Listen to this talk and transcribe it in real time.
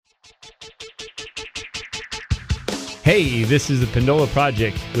Hey, this is the Pendola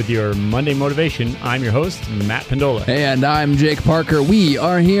Project with your Monday Motivation. I'm your host, Matt Pendola. And I'm Jake Parker. We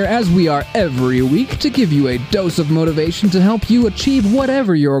are here, as we are every week, to give you a dose of motivation to help you achieve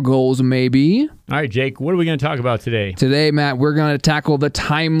whatever your goals may be. All right, Jake, what are we going to talk about today? Today, Matt, we're going to tackle the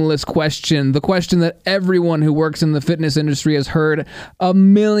timeless question, the question that everyone who works in the fitness industry has heard a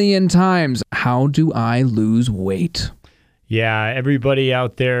million times. How do I lose weight? Yeah, everybody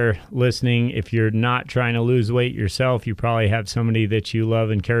out there listening, if you're not trying to lose weight yourself, you probably have somebody that you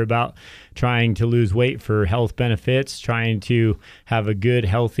love and care about trying to lose weight for health benefits, trying to have a good,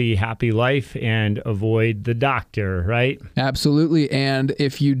 healthy, happy life and avoid the doctor, right? Absolutely. And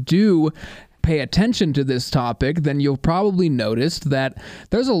if you do pay attention to this topic, then you'll probably notice that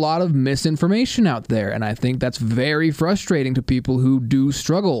there's a lot of misinformation out there. And I think that's very frustrating to people who do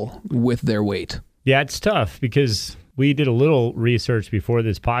struggle with their weight. Yeah, it's tough because we did a little research before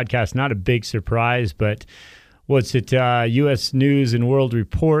this podcast, not a big surprise, but what's it, U.S. News and World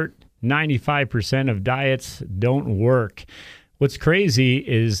Report, 95% of diets don't work. What's crazy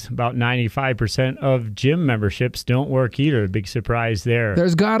is about 95% of gym memberships don't work either. Big surprise there.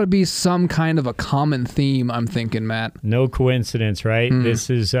 There's got to be some kind of a common theme, I'm thinking, Matt. No coincidence, right? This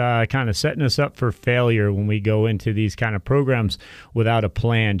is kind of setting us up for failure when we go into these kind of programs without a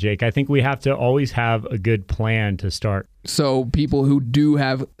plan, Jake. I think we have to always have a good plan to start. So people who do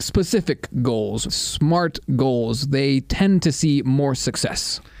have specific goals, smart goals, they tend to see more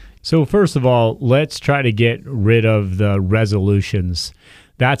success. So first of all, let's try to get rid of the resolutions.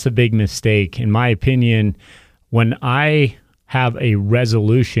 That's a big mistake. In my opinion, when I have a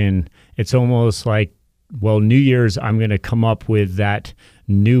resolution, it's almost like, well, New Year's, I'm going to come up with that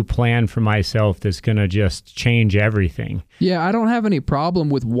new plan for myself that's going to just change everything. Yeah, I don't have any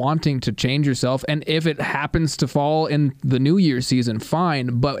problem with wanting to change yourself. And if it happens to fall in the New Year's season,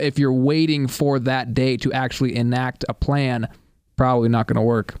 fine. But if you're waiting for that day to actually enact a plan, probably not going to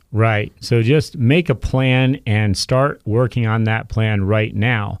work. Right. So just make a plan and start working on that plan right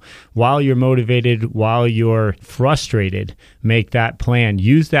now. While you're motivated, while you're frustrated, make that plan.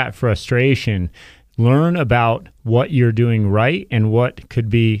 Use that frustration. Learn about what you're doing right and what could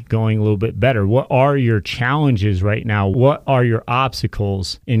be going a little bit better. What are your challenges right now? What are your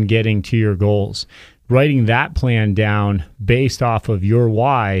obstacles in getting to your goals? Writing that plan down based off of your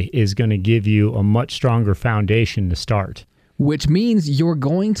why is going to give you a much stronger foundation to start. Which means you're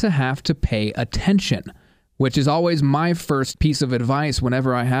going to have to pay attention, which is always my first piece of advice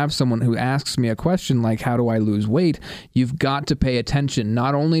whenever I have someone who asks me a question like, how do I lose weight? You've got to pay attention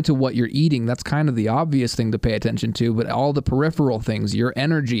not only to what you're eating, that's kind of the obvious thing to pay attention to, but all the peripheral things, your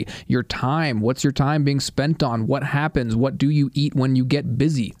energy, your time, what's your time being spent on, what happens, what do you eat when you get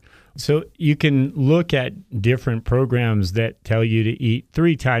busy? So you can look at different programs that tell you to eat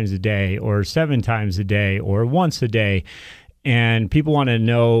 3 times a day or 7 times a day or once a day. And people want to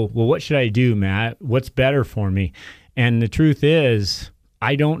know, well, what should I do, Matt? What's better for me? And the truth is,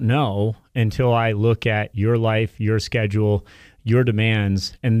 I don't know until I look at your life, your schedule, your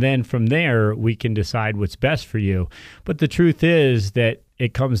demands. And then from there, we can decide what's best for you. But the truth is that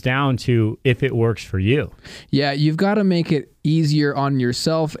it comes down to if it works for you. Yeah, you've got to make it easier on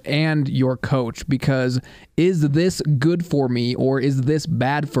yourself and your coach, because is this good for me or is this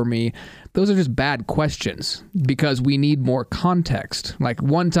bad for me? Those are just bad questions because we need more context. Like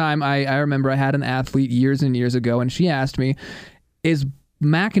one time I remember I had an athlete years and years ago, and she asked me, is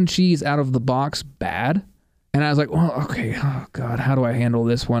mac and cheese out of the box bad? And I was like, well, okay, oh God, how do I handle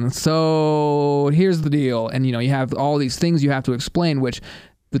this one? So here's the deal. And, you have all these things you have to explain, which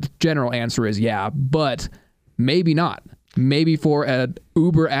the general answer is yeah, but maybe not. Maybe for an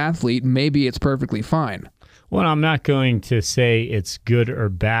uber athlete, maybe it's perfectly fine. Well, I'm not going to say it's good or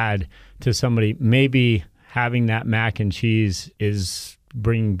bad to somebody. Maybe having that mac and cheese is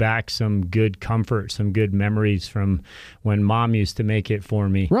bringing back some good comfort, some good memories from when mom used to make it for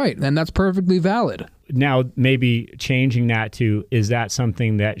me. Right, and that's perfectly valid. Now, maybe changing that to, is that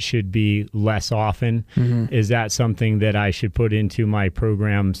something that should be less often? Mm-hmm. Is that something that I should put into my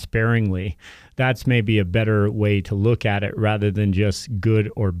program sparingly? That's maybe a better way to look at it rather than just good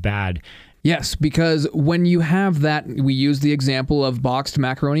or bad. Yes, because when you have that, we use the example of boxed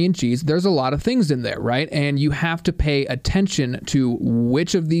macaroni and cheese, there's a lot of things in there, right? And you have to pay attention to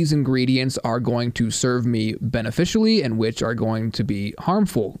which of these ingredients are going to serve me beneficially and which are going to be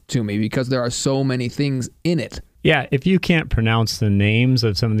harmful to me, because there are so many things in it. Yeah, if you can't pronounce the names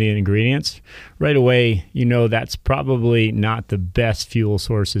of some of the ingredients, right away, that's probably not the best fuel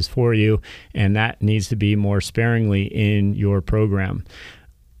sources for you, and that needs to be more sparingly in your program.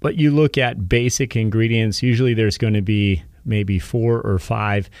 But you look at basic ingredients, usually there's going to be maybe 4 or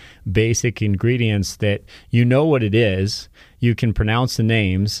 5 basic ingredients that you know what it is, you can pronounce the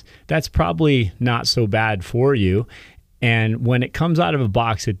names, that's probably not so bad for you. And when it comes out of a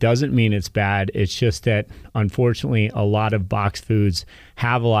box, it doesn't mean it's bad. It's just that, unfortunately, a lot of box foods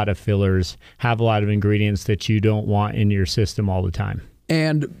have a lot of fillers, have a lot of ingredients that you don't want in your system all the time.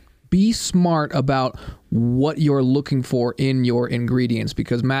 And be smart about what you're looking for in your ingredients,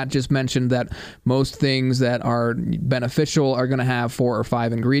 because Matt just mentioned that most things that are beneficial are going to have 4 or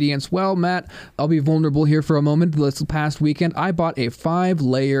 5 ingredients. Well, Matt, I'll be vulnerable here for a moment. This past weekend, I bought a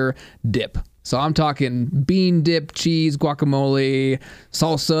 5-layer dip. So I'm talking bean dip, cheese, guacamole,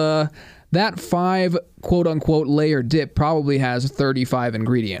 salsa. That 5 quote-unquote layer dip probably has 35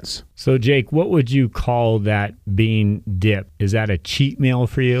 ingredients. So, Jake, what would you call that bean dip? Is that a cheat meal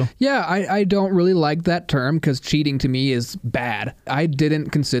for you? Yeah, I don't really like that term because cheating to me is bad. I didn't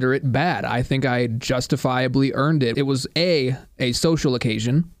consider it bad. I think I justifiably earned it. It was a social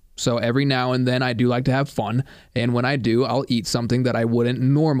occasion. So every now and then I do like to have fun, and when I do, I'll eat something that I wouldn't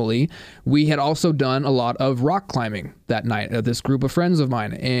normally. We had also done a lot of rock climbing that night at this group of friends of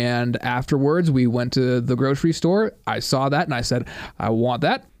mine, and afterwards we went to the grocery store. I saw that and I said, I want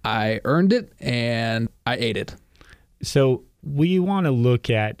that. I earned it, and I ate it. So we want to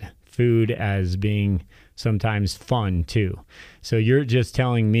look at food as being sometimes fun too. So you're just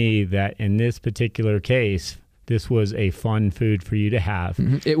telling me that in this particular case, this was a fun food for you to have.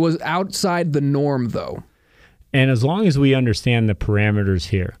 Mm-hmm. It was outside the norm, though. And as long as we understand the parameters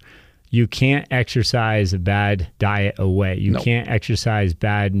here, you can't exercise a bad diet away. You can't exercise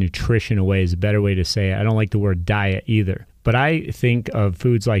bad nutrition away is a better way to say it. I don't like the word diet either. But I think of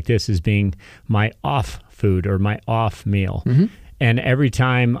foods like this as being my off food or my off meal. Mm-hmm. And every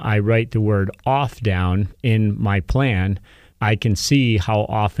time I write the word off down in my plan, I can see how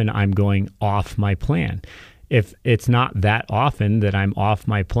often I'm going off my plan. If it's not that often that I'm off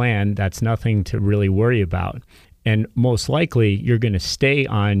my plan, that's nothing to really worry about. And most likely, you're going to stay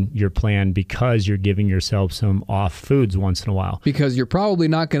on your plan because you're giving yourself some off foods once in a while. Because you're probably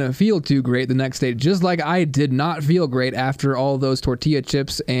not going to feel too great the next day, just like I did not feel great after all those tortilla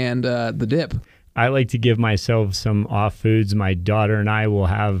chips and the dip. I like to give myself some off foods. My daughter and I will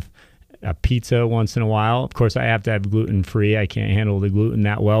have a pizza once in a while. Of course, I have to have gluten-free. I can't handle the gluten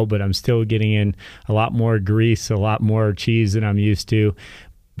that well, but I'm still getting in a lot more grease, a lot more cheese than I'm used to.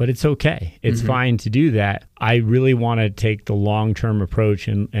 But it's okay. It's fine to do that. I really want to take the long-term approach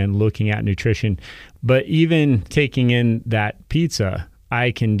and looking at nutrition. But even taking in that pizza,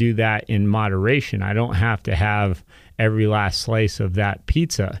 I can do that in moderation. I don't have to have every last slice of that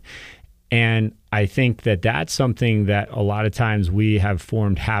pizza. And I think that that's something that a lot of times we have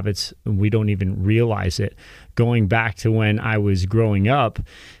formed habits and we don't even realize it. Going back to when I was growing up, a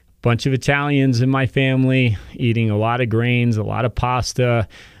bunch of Italians in my family eating a lot of grains, a lot of pasta.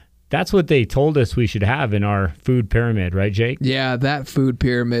 That's what they told us we should have in our food pyramid, right, Jake? Yeah, that food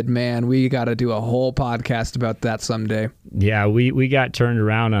pyramid, man. We got to do a whole podcast about that someday. Yeah, we got turned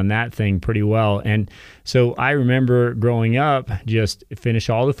around on that thing pretty well. And so I remember growing up, just finish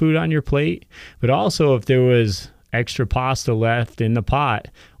all the food on your plate, but also if there was extra pasta left in the pot,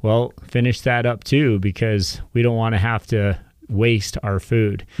 well, finish that up too, because we don't want to have to waste our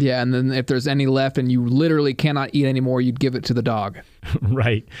food. Yeah, and then if there's any left and you literally cannot eat anymore, you'd give it to the dog.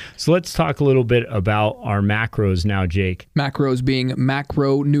 Right. So let's talk a little bit about our macros now, Jake. Macros being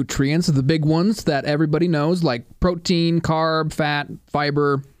macronutrients, the big ones that everybody knows, like protein, carb, fat,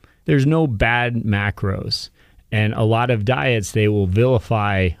 fiber. There's no bad macros. And a lot of diets, they will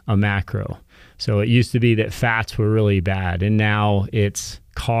vilify a macro. So it used to be that fats were really bad, and now it's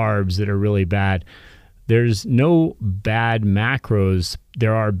carbs that are really bad. There's no bad macros.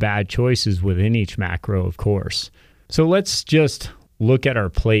 There are bad choices within each macro, of course. So let's just look at our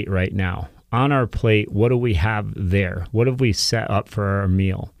plate right now. On our plate, what do we have there? What have we set up for our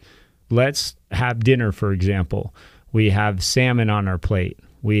meal? Let's have dinner, for example. We have salmon on our plate.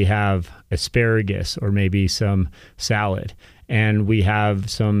 We have asparagus or maybe some salad. And we have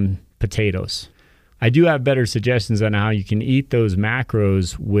some potatoes. I do have better suggestions on how you can eat those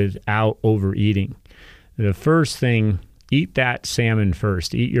macros without overeating. The first thing, eat that salmon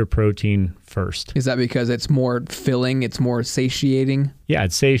first. Eat your protein first. Is that because it's more filling? It's more satiating? Yeah,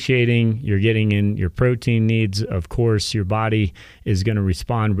 it's satiating. You're getting in your protein needs. Of course, your body is going to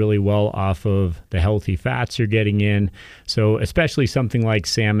respond really well off of the healthy fats you're getting in. So especially something like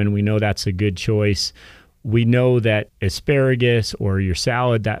salmon, we know that's a good choice. We know that asparagus or your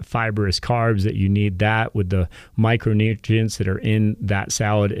salad, that fibrous carbs, that you need that with the micronutrients that are in that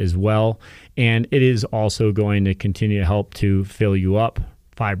salad as well. And it is also going to continue to help to fill you up.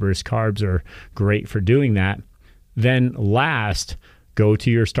 Fibrous carbs are great for doing that. Then last, go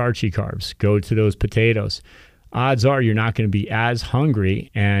to your starchy carbs, go to those potatoes. Odds are you're not going to be as hungry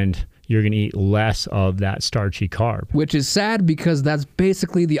and you're going to eat less of that starchy carb. Which is sad because that's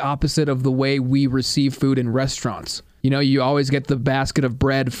basically the opposite of the way we receive food in restaurants. You know, you always get the basket of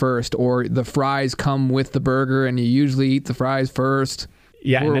bread first, or the fries come with the burger and you usually eat the fries first.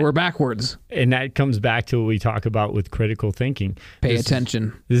 Yeah, we're backwards. And that comes back to what we talk about with critical thinking. Pay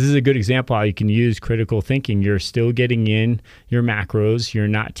attention. This is a good example how you can use critical thinking. You're still getting in your macros. You're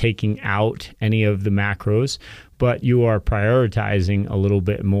not taking out any of the macros, but you are prioritizing a little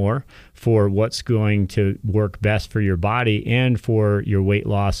bit more for what's going to work best for your body and for your weight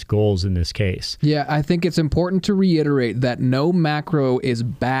loss goals in this case. Yeah, I think it's important to reiterate that no macro is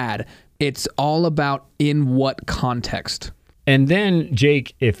bad. It's all about in what context. And then,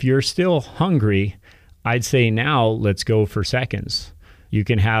 Jake, if you're still hungry, I'd say now let's go for seconds. You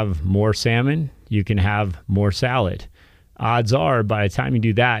can have more salmon. You can have more salad. Odds are by the time you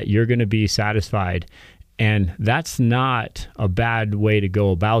do that, you're going to be satisfied. And that's not a bad way to go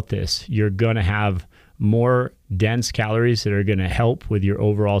about this. You're going to have more dense calories that are going to help with your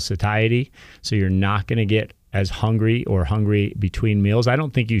overall satiety. So you're not going to get as hungry or hungry between meals. I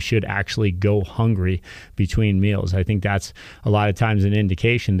don't think you should actually go hungry between meals. I think that's a lot of times an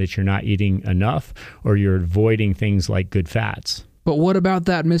indication that you're not eating enough or you're avoiding things like good fats. But what about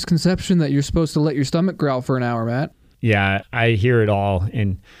that misconception that you're supposed to let your stomach growl for an hour, Matt? Yeah, I hear it all.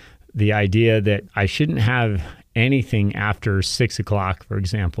 And the idea that I shouldn't have anything after 6 o'clock, for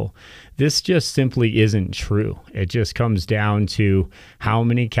example. This just simply isn't true. It just comes down to how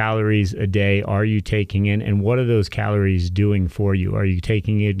many calories a day are you taking in and what are those calories doing for you? Are you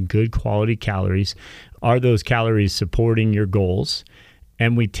taking in good quality calories? Are those calories supporting your goals?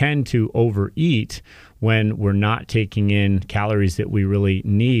 And we tend to overeat when we're not taking in calories that we really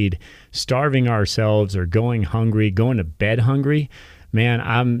need, starving ourselves or going hungry, going to bed hungry. Man,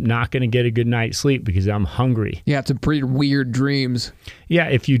 I'm not going to get a good night's sleep because I'm hungry. Yeah, it's some pretty weird dreams. Yeah,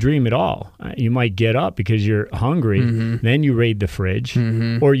 if you dream at all, you might get up because you're hungry, then you raid the fridge,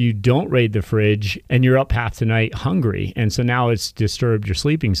 or you don't raid the fridge and you're up half the night hungry. And so now it's disturbed your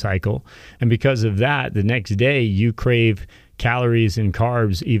sleeping cycle. And because of that, the next day you crave calories and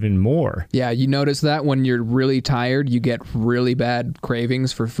carbs even more. Yeah, you notice that when you're really tired, you get really bad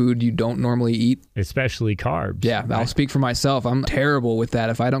cravings for food you don't normally eat. Especially carbs. Yeah, I'll speak for myself. I'm terrible with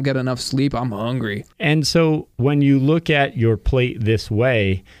that. If I don't get enough sleep, I'm hungry. And so when you look at your plate this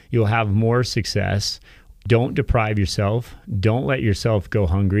way, you'll have more success. Don't deprive yourself. Don't let yourself go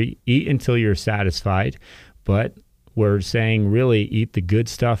hungry. Eat until you're satisfied. But we're saying really eat the good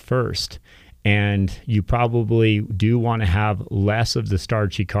stuff first. And you probably do want to have less of the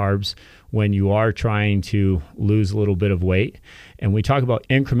starchy carbs when you are trying to lose a little bit of weight. And we talk about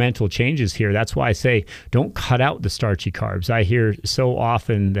incremental changes here. That's why I say don't cut out the starchy carbs. I hear so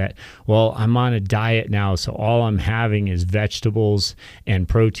often that, well, I'm on a diet now, so all I'm having is vegetables and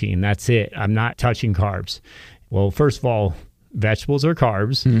protein. That's it. I'm not touching carbs. Well, first of all, vegetables are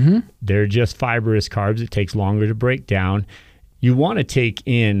carbs. They're just fibrous carbs. It takes longer to break down. You want to take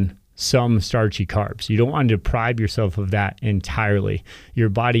in some starchy carbs. You don't want to deprive yourself of that entirely. Your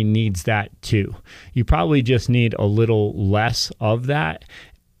body needs that too. You probably just need a little less of that,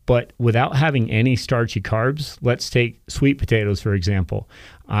 but without having any starchy carbs. Let's take sweet potatoes, for example.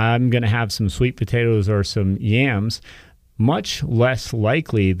 I'm going to have some sweet potatoes or some yams. Much less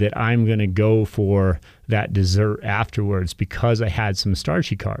likely that I'm going to go for that dessert afterwards because I had some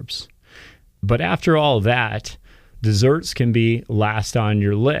starchy carbs. But after all that, desserts can be last on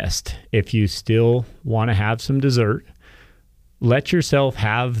your list. If you still want to have some dessert, let yourself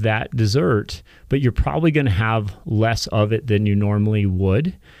have that dessert, but you're probably going to have less of it than you normally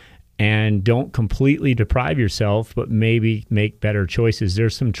would. And don't completely deprive yourself, but maybe make better choices.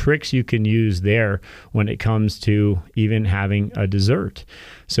 There's some tricks you can use there when it comes to even having a dessert.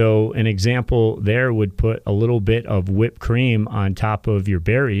 So an example there would put a little bit of whipped cream on top of your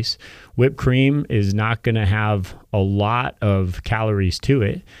berries. Whipped cream is not going to have a lot of calories to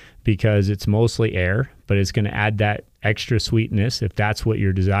it because it's mostly air, but it's going to add that extra sweetness if that's what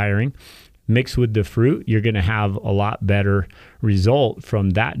you're desiring. Mixed with the fruit, you're going to have a lot better result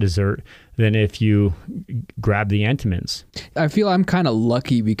from that dessert than if you grab the Entenmann's. I feel I'm kind of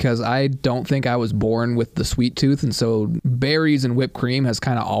lucky because I don't think I was born with the sweet tooth, and so berries and whipped cream has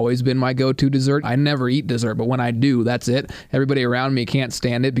kind of always been my go-to dessert. I never eat dessert, but when I do, that's it. Everybody around me can't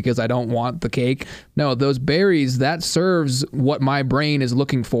stand it because I don't want the cake. No, those berries, that serves what my brain is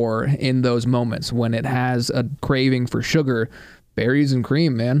looking for in those moments when it has a craving for sugar. Berries and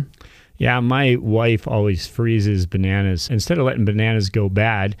cream, man. Yeah, my wife always freezes bananas. Instead of letting bananas go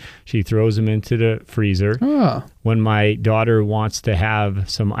bad, she throws them into the freezer. Oh. When my daughter wants to have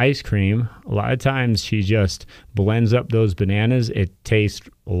some ice cream, a lot of times she just blends up those bananas. It tastes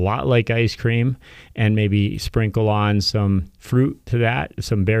a lot like ice cream, and maybe sprinkle on some fruit to that,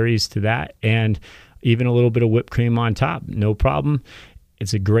 some berries to that, and even a little bit of whipped cream on top. No problem.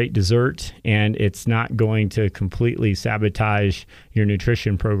 It's a great dessert, and it's not going to completely sabotage your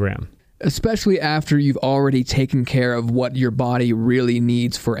nutrition program. Especially after you've already taken care of what your body really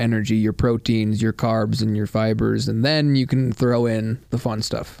needs for energy, your proteins, your carbs, and your fibers, and then you can throw in the fun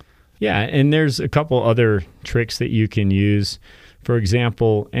stuff. Yeah, and there's a couple other tricks that you can use. For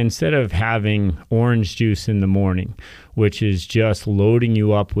example, instead of having orange juice in the morning, which is just loading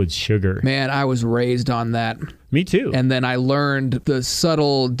you up with sugar. Man, I was raised on that. Me too. And then I learned the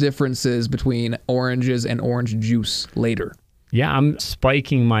subtle differences between oranges and orange juice later. Yeah, I'm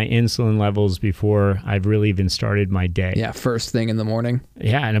spiking my insulin levels before I've really even started my day. Yeah, first thing in the morning.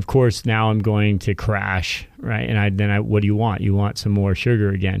 Yeah, and of course now I'm going to crash, right? And what do you want? You want some more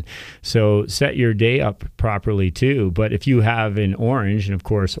sugar again. So set your day up properly too. But if you have an orange, and of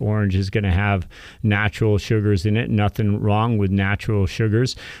course orange is going to have natural sugars in it, nothing wrong with natural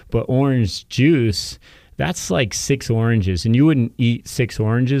sugars, but orange juice, that's like 6 oranges, and you wouldn't eat 6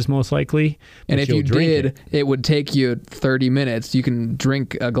 oranges most likely. And if you did, it would take you 30 minutes. You can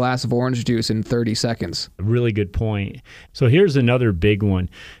drink a glass of orange juice in 30 seconds. Really good point. So here's another big one.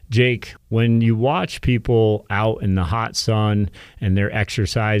 Jake, when you watch people out in the hot sun and they're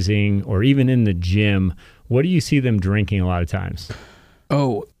exercising or even in the gym, what do you see them drinking a lot of times?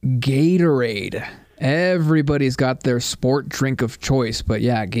 Oh, Gatorade. Everybody's got their sport drink of choice, but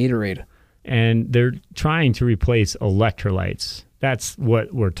yeah, Gatorade. And they're trying to replace electrolytes. That's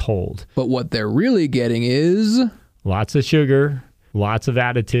what we're told. But what they're really getting is lots of sugar, lots of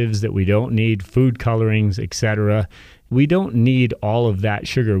additives that we don't need, food colorings, etc. We don't need all of that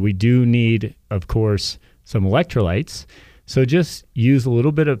sugar. We do need, of course, some electrolytes. So just use a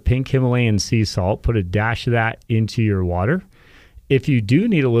little bit of pink Himalayan sea salt, put a dash of that into your water. If you do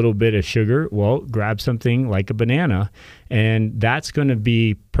need a little bit of sugar, well, grab something like a banana, and that's going to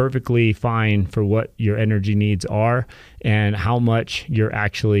be perfectly fine for what your energy needs are and how much you're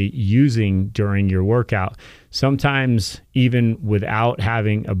actually using during your workout. Sometimes even without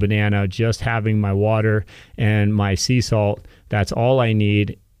having a banana, just having my water and my sea salt, that's all I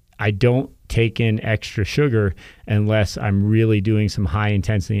need. I don't take in extra sugar unless I'm really doing some high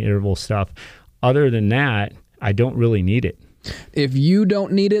intensity interval stuff. Other than that, I don't really need it. If you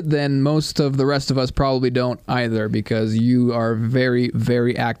don't need it, then most of the rest of us probably don't either, because you are very,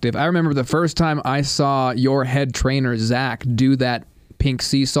 very active. I remember the first time I saw your head trainer, Zach, do that pink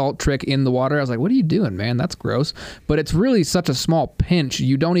sea salt trick in the water. I was like, what are you doing, man? That's gross. But it's really such a small pinch,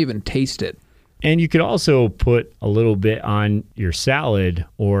 you don't even taste it. And you could also put a little bit on your salad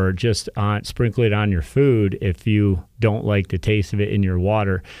or just sprinkle it on your food if you don't like the taste of it in your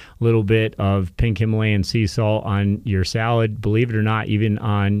water. A little bit of pink Himalayan sea salt on your salad. Believe it or not, even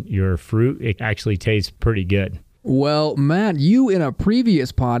on your fruit, it actually tastes pretty good. Well, Matt, you in a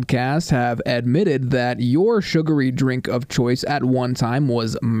previous podcast have admitted that your sugary drink of choice at one time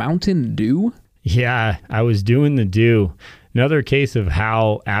was Mountain Dew. Yeah, I was doing the Dew. Another case of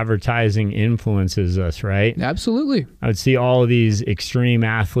how advertising influences us, right? Absolutely. I would see all of these extreme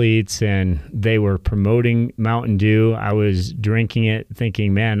athletes and they were promoting Mountain Dew. I was drinking it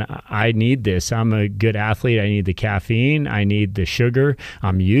thinking, man, I need this. I'm a good athlete. I need the caffeine. I need the sugar.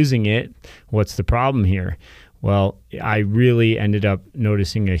 I'm using it. What's the problem here? Well, I really ended up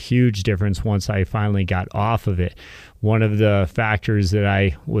noticing a huge difference once I finally got off of it. One of the factors that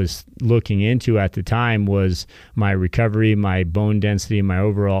I was looking into at the time was my recovery, my bone density, my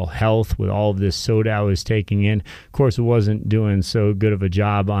overall health with all of this soda I was taking in. Of course, it wasn't doing so good of a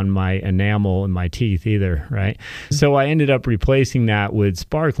job on my enamel and my teeth either, right? So I ended up replacing that with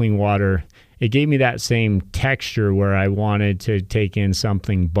sparkling water. It gave me that same texture where I wanted to take in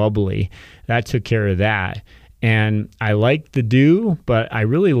something bubbly. That took care of that. And I like the Dew, but I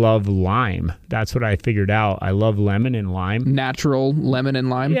really love lime. That's what I figured out. I love lemon and lime. Natural lemon and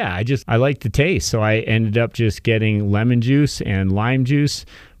lime? Yeah, I like the taste. So I ended up just getting lemon juice and lime juice,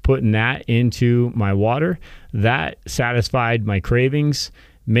 putting that into my water. That satisfied my cravings,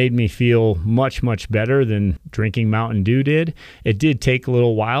 made me feel much, much better than drinking Mountain Dew did. It did take a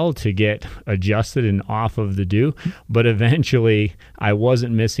little while to get adjusted and off of the Dew, but eventually I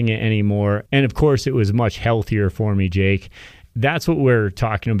wasn't missing it anymore. And of course, it was much healthier for me, Jake. That's what we're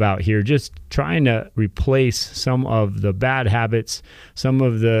talking about here, just trying to replace some of the bad habits, some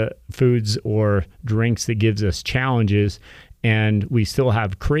of the foods or drinks that gives us challenges, and we still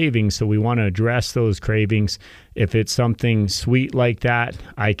have cravings, so we want to address those cravings. If it's something sweet like that,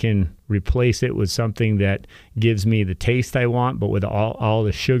 I can replace it with something that gives me the taste I want, but with all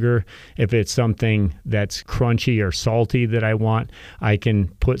the sugar. If it's something that's crunchy or salty that I want, I can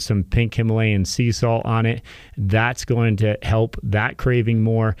put some pink Himalayan sea salt on it. That's going to help that craving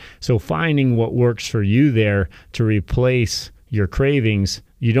more. So finding what works for you there to replace your cravings.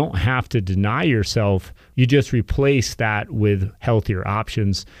 You don't have to deny yourself. You just replace that with healthier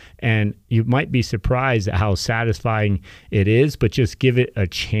options. And you might be surprised at how satisfying it is, but just give it a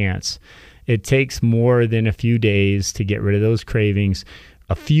chance. It takes more than a few days to get rid of those cravings.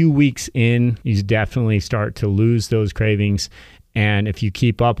 A few weeks in, you definitely start to lose those cravings. And if you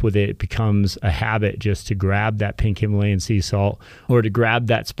keep up with it, it becomes a habit just to grab that pink Himalayan sea salt or to grab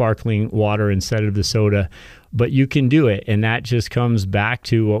that sparkling water instead of the soda. But you can do it. And that just comes back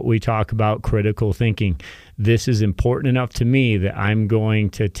to what we talk about, critical thinking. This is important enough to me that I'm going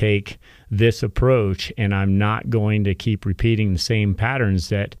to take this approach, and I'm not going to keep repeating the same patterns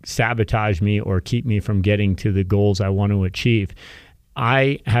that sabotage me or keep me from getting to the goals I want to achieve.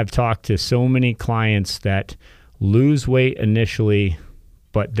 I have talked to so many clients that lose weight initially,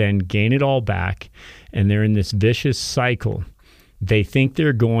 but then gain it all back, and they're in this vicious cycle. They think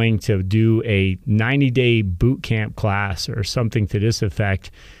they're going to do a 90-day boot camp class or something to this effect,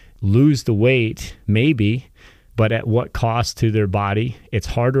 lose the weight, maybe, but at what cost to their body? It's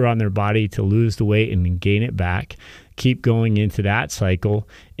harder on their body to lose the weight and gain it back. Keep going into that cycle.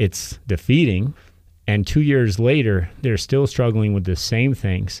 It's defeating. And 2 years later, they're still struggling with the same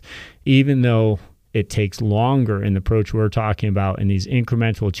things, even though it takes longer in the approach we're talking about, and these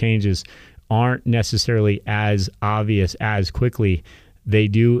incremental changes aren't necessarily as obvious as quickly. They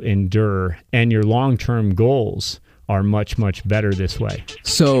do endure, and your long-term goals are much, much better this way.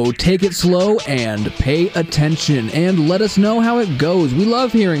 So take it slow and pay attention, and let us know how it goes. We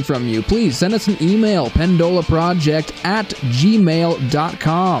love hearing from you. Please send us an email,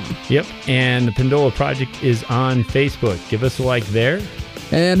 pendolaproject@gmail.com. Yep, and the Pendola Project is on Facebook. Give us a like there.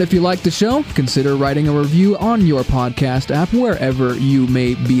 And if you like the show, consider writing a review on your podcast app, wherever you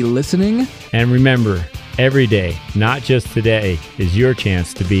may be listening. And remember, every day, not just today, is your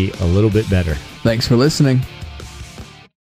chance to be a little bit better. Thanks for listening.